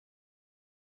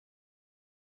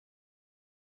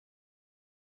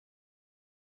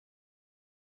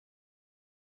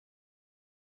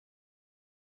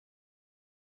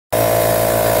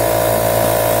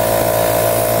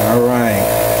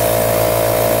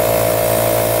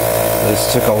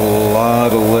This took a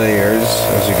lot of layers.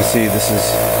 As you can see, this is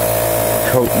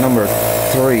coat number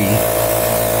 3.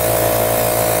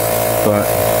 But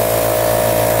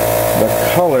the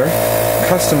color,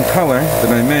 custom color that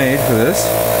I made for this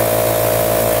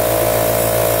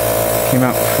came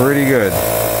out pretty good.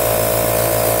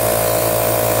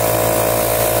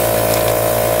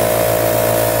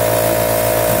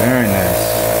 Very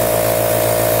nice.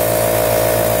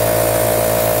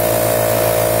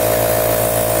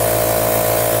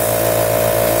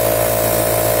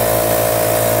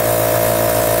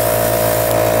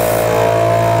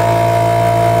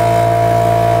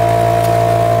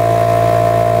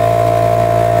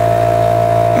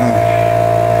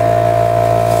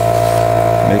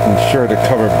 Making sure to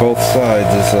cover both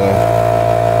sides is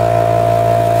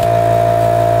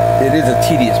it is a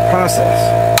tedious process.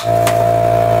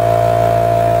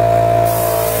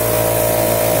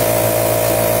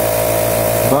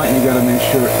 But you gotta make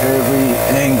sure every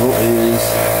angle is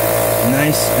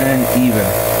nice and even.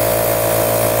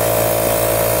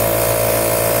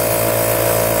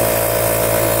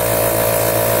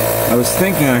 I was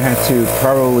thinking I had to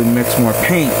probably mix more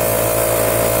paint,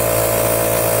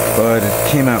 but it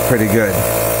came out pretty good.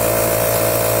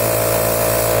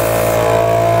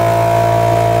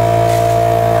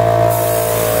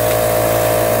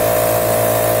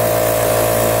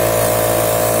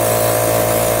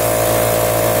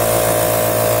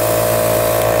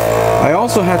 I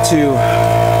also had to,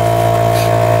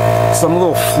 some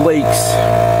little flakes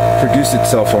produce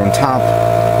itself on top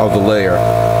of the layer,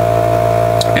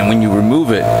 and when you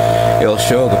remove it, it'll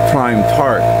show the prime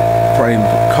part, prime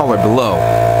color below.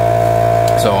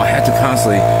 So I had to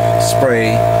constantly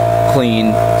spray,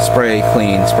 clean, spray,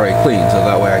 clean, spray, clean, so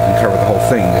that way I can cover the whole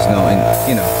thing. There's no,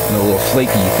 you know, no little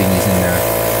flaky thingies in there.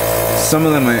 Some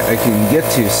of them I can get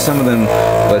to, some of them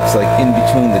that's like in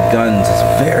between the guns is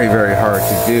very, very hard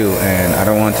to do, and I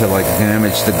don't want to like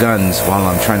damage the guns while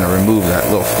I'm trying to remove that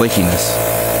little flakiness.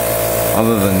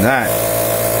 Other than that,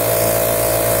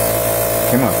 it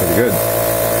came out pretty good.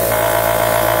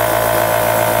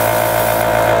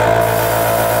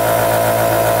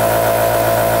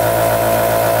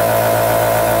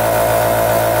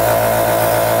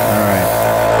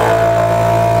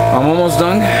 I'm almost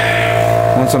done.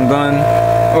 Once I'm done,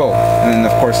 oh, and then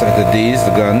of course I did these,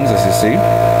 the guns, as you see.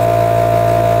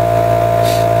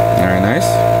 Very nice.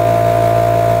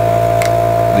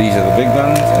 These are the big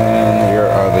guns, and here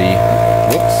are the,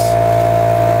 whoops,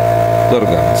 little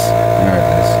guns. There it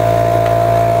is.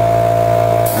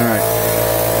 Alright.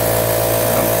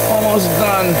 I'm almost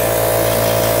done.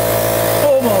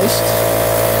 Almost.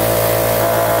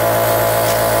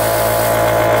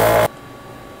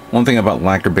 One thing about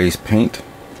lacquer-based paint,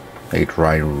 they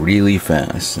dry really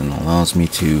fast and allows me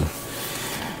to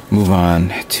move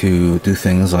on to do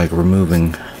things like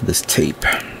removing this tape.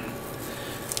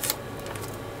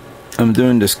 I'm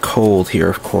doing this cold here,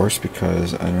 of course,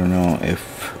 because I don't know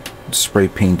if spray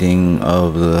painting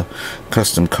of the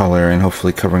custom color and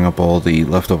hopefully covering up all the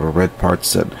leftover red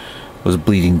parts that was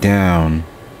bleeding down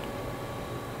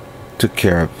took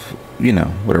care of, you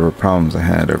know, whatever problems I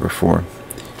had over before.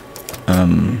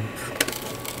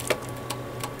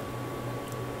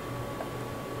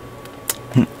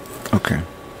 Okay.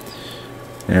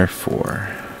 Therefore,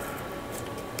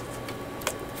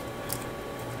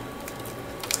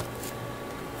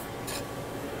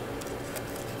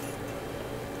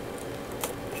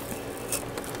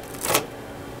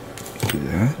 do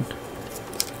that.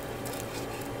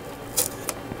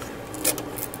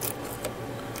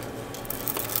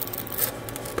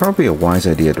 Probably a wise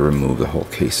idea to remove the whole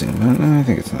casing, but I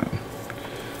think it's not. I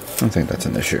don't think that's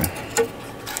an issue.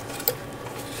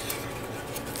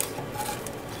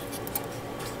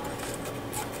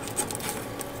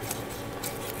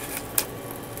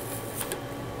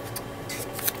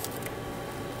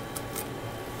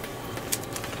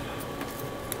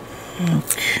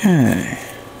 Okay.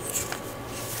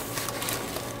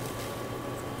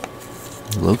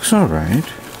 Looks all right.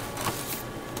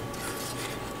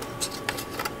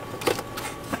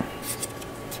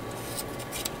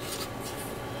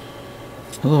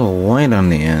 A little white on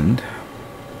the end.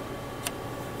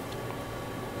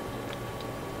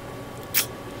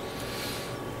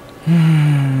 Maybe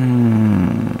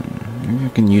I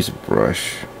can use a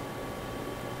brush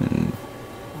and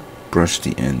brush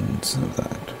the ends of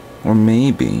that. Or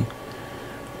maybe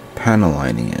panel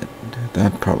lining it.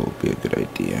 That'd probably be a good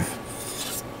idea.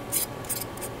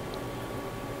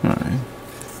 Alright.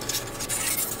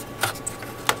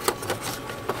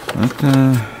 That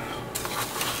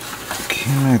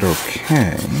came out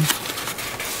okay.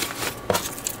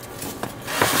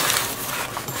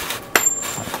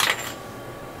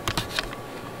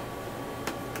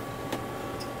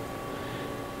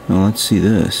 let's see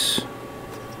this.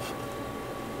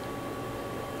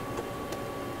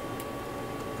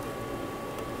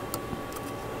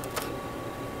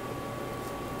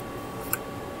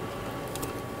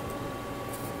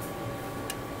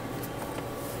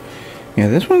 Yeah,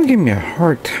 this one gave me a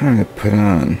hard time to put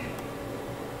on.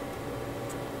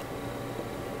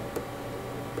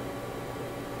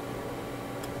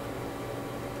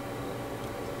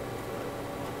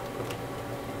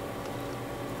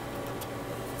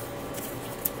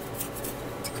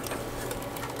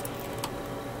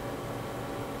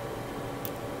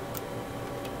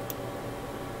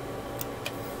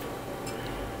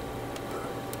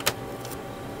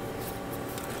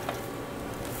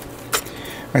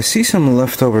 I see some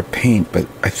leftover paint, but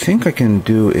I think I can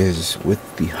do is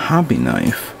with the hobby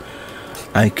knife,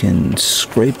 I can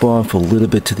scrape off a little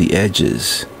bit to the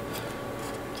edges.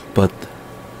 But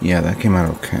yeah, that came out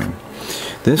okay.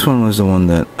 This one was the one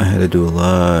that I had to do a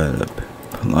lot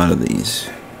of these.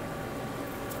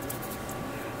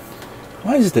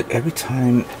 Why is it that every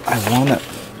time I want to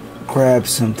grab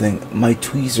something, my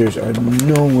tweezers are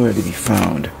nowhere to be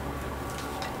found?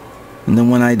 And then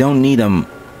when I don't need them,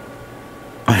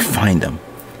 I find them.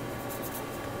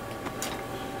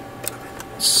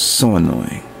 So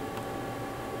annoying.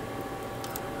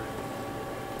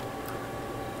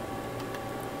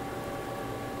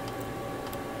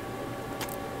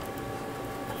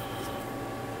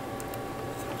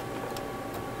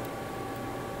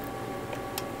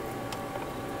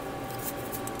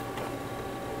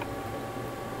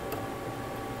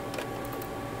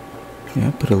 Yeah,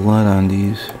 I put a lot on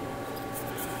these.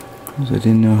 I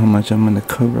didn't know how much I'm going to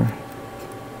cover.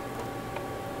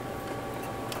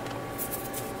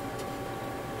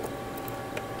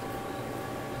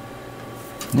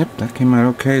 Yep, that came out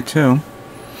okay too.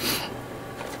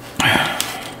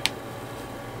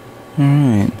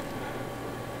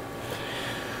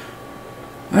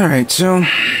 Alright, so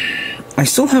I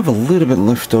still have a little bit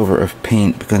left over of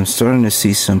paint because I'm starting to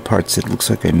see some parts that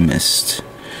looks like I missed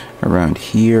around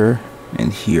here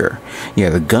and here. Yeah,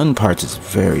 the gun parts is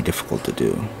very difficult to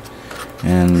do,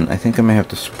 and I think I may have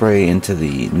to spray into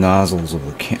the nozzles of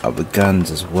the guns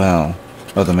as well,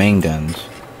 or the main guns.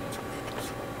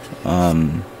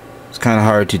 It's kind of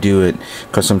hard to do it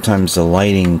because sometimes the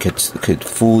lighting could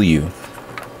fool you.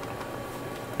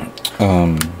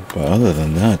 But other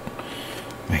than that,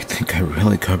 I think I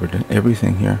really covered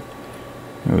everything here.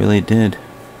 I really did.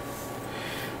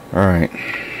 All right.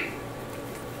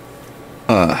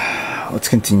 Let's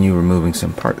continue removing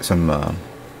some tape.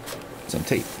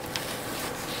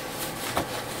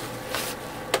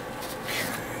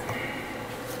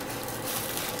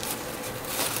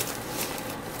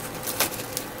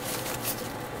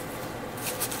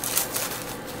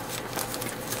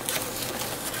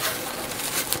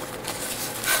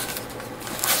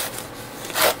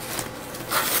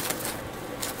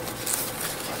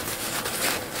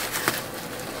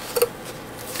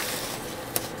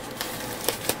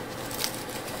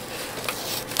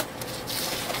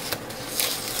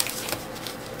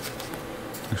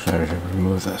 Try to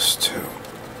remove this too.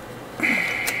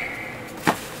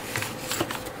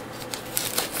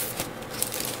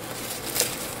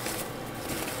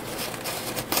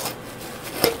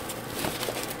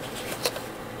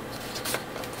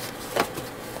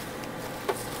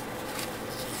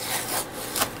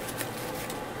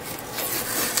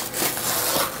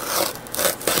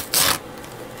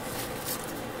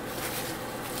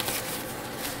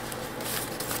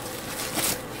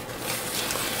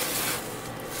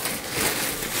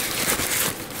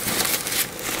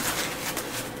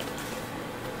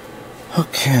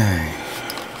 Okay.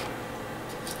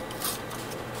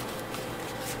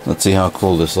 Let's see how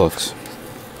cool this looks.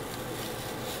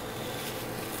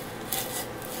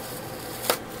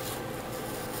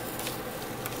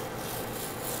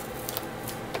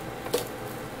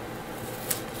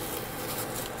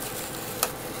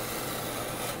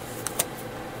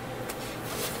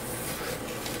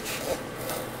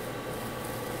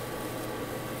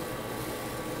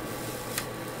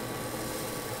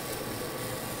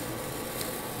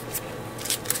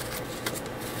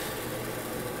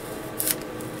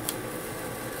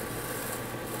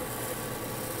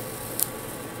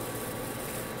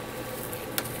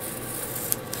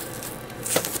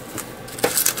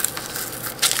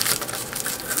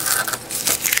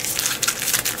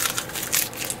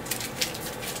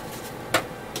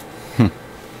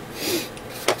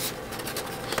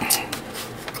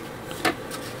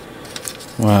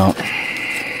 Well,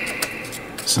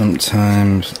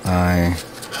 sometimes I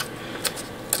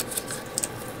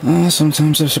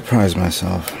surprise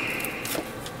myself.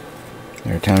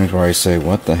 There are times where I say,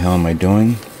 what the hell am I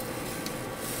doing?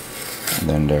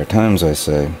 then there are times I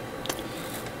say,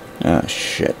 ah,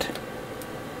 shit.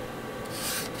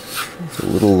 It's a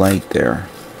little light there.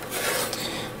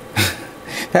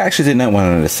 I actually did not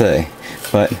want to say,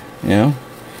 but, you know,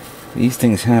 these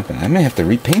things happen. I may have to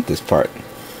repaint this part.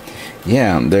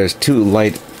 Yeah, there's too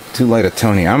light a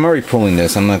toning. I'm already pulling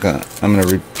this. I'm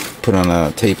gonna put on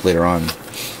a tape later on.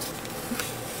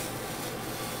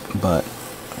 But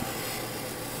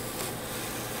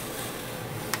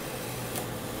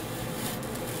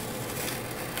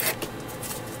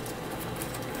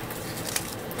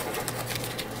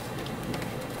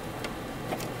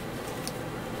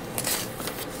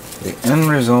the end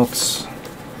results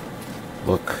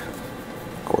look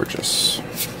gorgeous.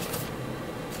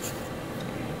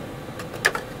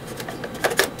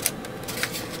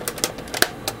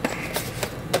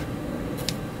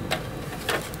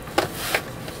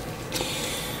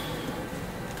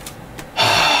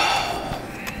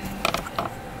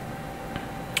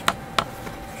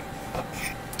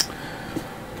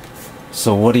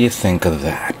 So what do you think of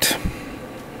that?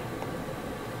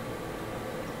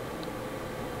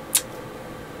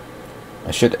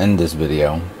 I should end this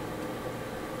video,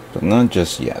 but not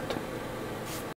just yet.